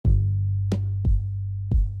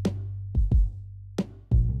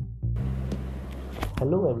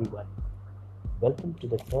Hello everyone, welcome to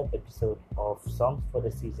the third episode of Songs for the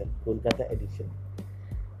Season Kolkata edition.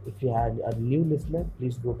 If you had a new listener,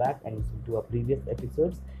 please go back and listen to our previous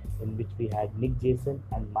episodes in which we had Nick Jason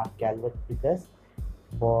and Mark Calvert with us.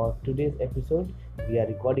 For today's episode, we are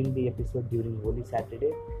recording the episode during Holy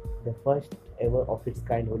Saturday, the first ever of its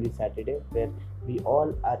kind Holy Saturday, where we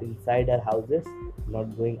all are inside our houses,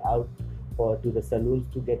 not going out to the saloons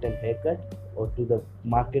to get a haircut or to the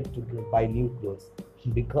market to buy new clothes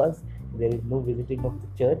because there is no visiting of the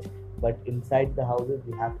church, but inside the houses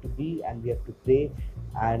we have to be and we have to pray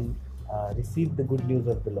and receive the good news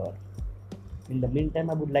of the Lord. In the meantime,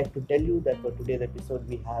 I would like to tell you that for today's episode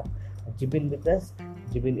we have Jibin with us.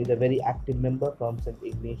 Jibin is a very active member from St.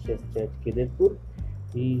 Ignatius Church, Kedirpur.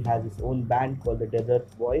 He has his own band called the Desert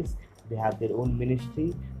Voices. They have their own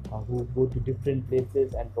ministry who go to different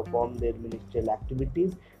places and perform their ministerial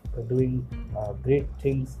activities, doing great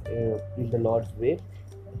things in the Lord's way.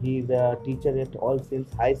 He is a teacher at All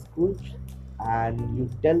Saints High School, and you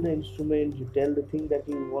tell the instrument, you tell the thing that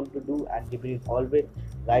you want to do, and he is always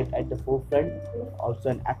right at the forefront. Also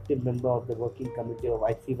an active member of the working committee of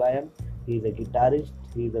ICYM. He is a guitarist,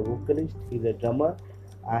 he is a vocalist, he is a drummer,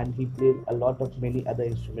 and he plays a lot of many other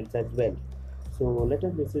instruments as well. So let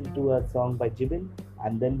us listen to a song by Jibin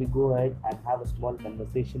and then we go ahead and have a small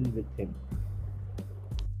conversation with him.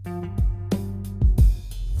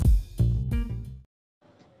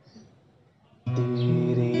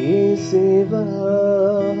 तेरे सिवा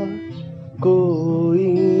कोई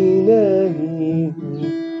नहीं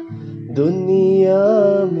दुनिया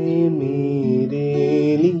में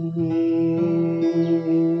मेरे लिए,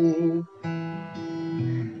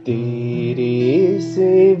 तेरे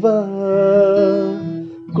सिवा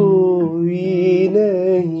कोई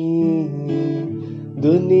नहीं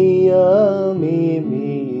दुनिया में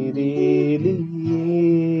मेरे लिए।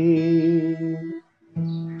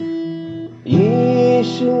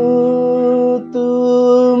 यीशु तू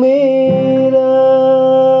मेरा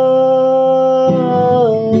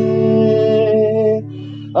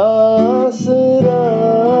आसरा,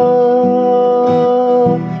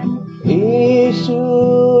 यीशु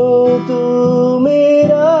तू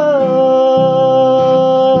मेरा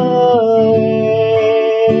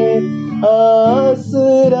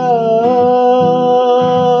आसरा,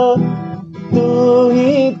 तू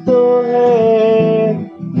ही तो है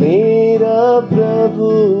मेरा प्रभु,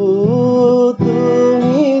 तू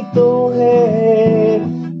ही तो है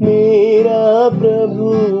मेरा प्रभु,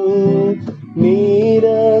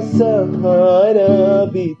 मेरा सहारा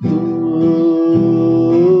भी तू,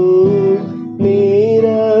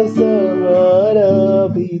 मेरा सहारा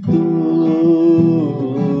भी तू।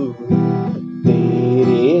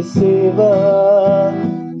 तेरे सिवा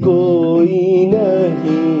कोई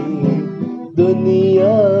नहीं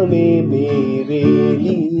दुनिया में मेरे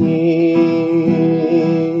लिए,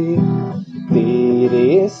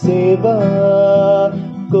 तेरे सिवा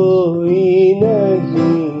कोई नहीं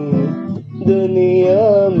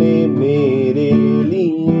दुनिया में मेरे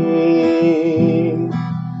लिए।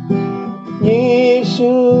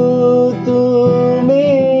 यीशु तू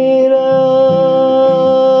मेरा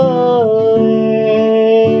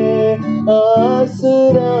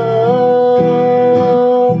आसरा,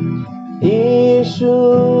 यीशु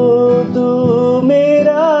तू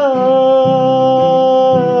मेरा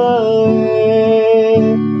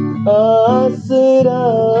आसरा,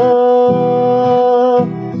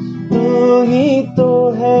 तू ही तो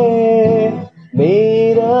है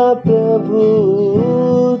मेरा प्रभु,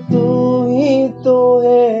 तू ही तो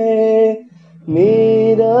है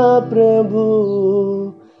मेरा प्रभु,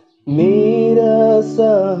 मेरा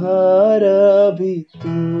सहारा भी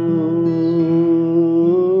तू,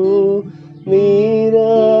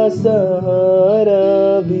 मेरा सहारा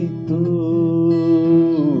भी तू।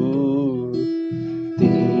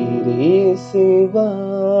 तेरे सिवा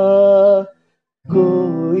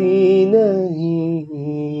कोई नहीं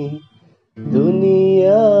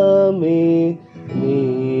दुनिया में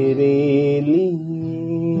मेरे लिए।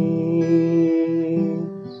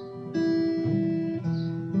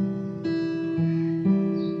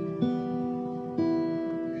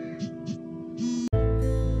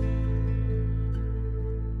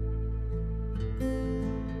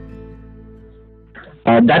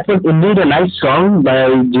 That was indeed a nice song by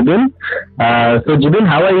Jibin. So Jibin,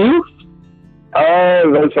 how are you?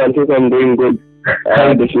 Well, Francis, I'm doing good.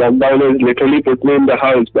 This lockdown has literally put me in the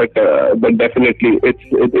house, but definitely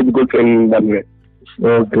it's good in one way.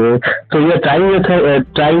 Okay. So you are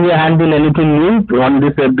trying your hand in anything new on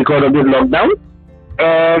this because of this lockdown?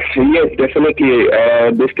 Yes, definitely.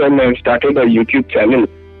 This time I've started a YouTube channel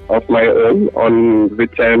of my own on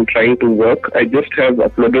which I am trying to work. I just have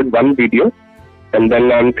uploaded one video, and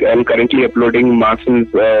then I'm currently uploading masses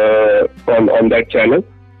on that channel.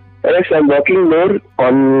 Yes, I'm working more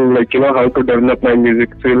on how to develop my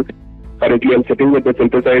music skills. Currently, I'm sitting with the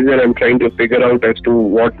synthesizer. I'm trying to figure out as to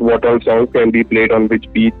what all songs can be played on which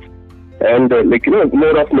beats, and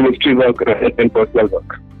more of ministry work rather than personal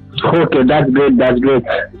work. Okay, that's great. That's great.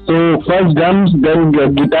 So first drums, then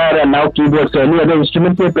guitar, and now keyboard. So any other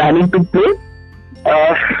instruments you're planning to play?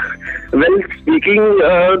 Well, speaking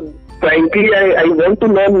frankly, I want to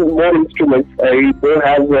learn more instruments. I do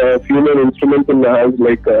have a few more instruments in the house,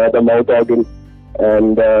 like the mouth organ,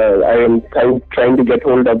 and I am trying to get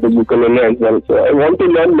hold of the ukulele as well. So I want to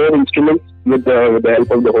learn more instruments with the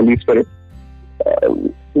help of the Holy Spirit.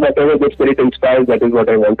 Whatever the Spirit inspires, that is what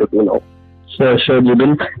I want to do now. Sure,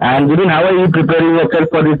 Jibin. And Jibin, how are you preparing yourself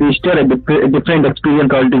for this Easter? A different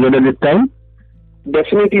experience altogether this time?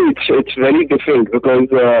 Definitely, it's very different because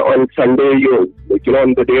on Sunday,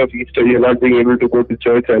 on the day of Easter, you're not being able to go to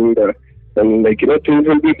church, and things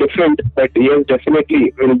will be different. But yes,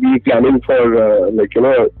 definitely, we'll be planning for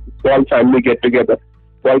small family get together.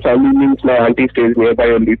 Small family means my auntie stays nearby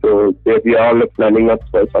only, so we are all planning up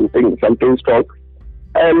for something strong.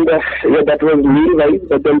 And that was meal-wise,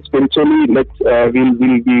 but then spiritually,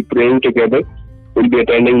 we'll be praying together. We'll be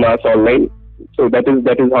attending mass online. So that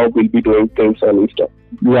is how we'll be doing things on Easter.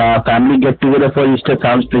 Yeah, family get together for Easter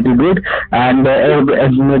sounds pretty good. And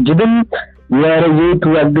Jibin, you are a youth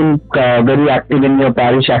who have been very active in your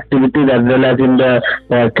parish activities as well as in the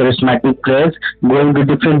charismatic prayers, going to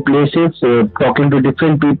different places, talking to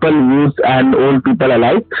different people, youth and old people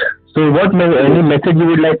alike. So any message you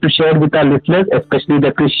would like to share with our listeners, especially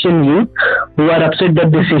the Christian youth who are upset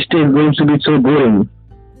that this Easter is going to be so boring?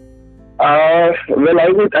 Well, I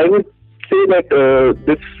would say that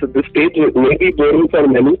this stage may be boring for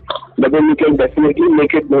many, but then you can definitely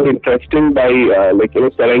make it more interesting by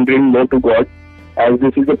surrendering more to God, as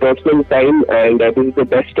this is a personal time, and this is the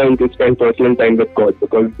best time to spend personal time with God,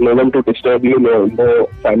 because no one to disturb you, no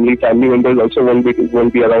family members also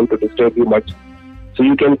won't be around to disturb you much. So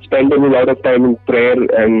you can spend a lot of time in prayer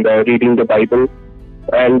and reading the Bible,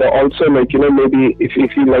 and also maybe if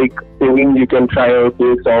you like singing, you can try out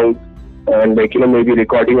new songs, and maybe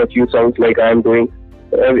recording a few songs like I am doing.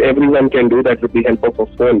 Everyone can do that with the help of a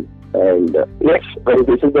phone. And yes,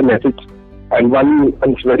 this is the message. And one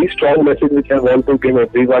very strong message which I want to give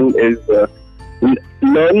everyone is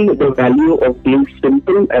learn the value of being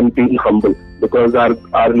simple and being humble. Because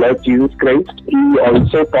our Lord Jesus Christ, He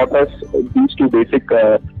also taught us these two basic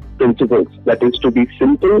principles. That is to be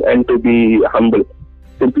simple and to be humble.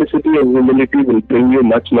 Simplicity and humility will bring you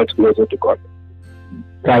much, much closer to God.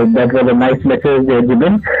 Right, that was a nice message,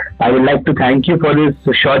 Jibin. I would like to thank you for this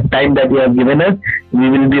short time that you have given us.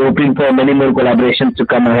 We will be hoping for many more collaborations to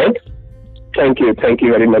come ahead. Thank you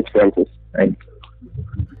very much, Francis. Thank you.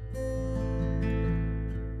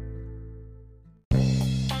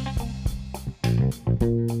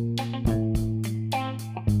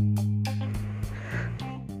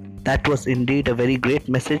 That was indeed a very great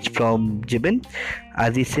message from Jibin.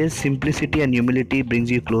 As he says, simplicity and humility brings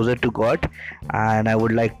you closer to God. And I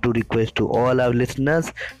would like to request to all our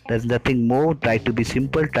listeners, there's nothing more. Try to be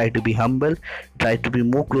simple, try to be humble, try to be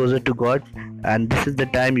more closer to God. And this is the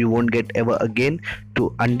time you won't get ever again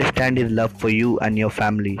to understand His love for you and your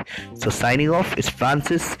family. So signing off is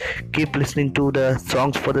Francis. Keep listening to the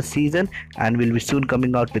songs for the season, and we'll be soon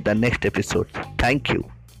coming out with the next episode. Thank you.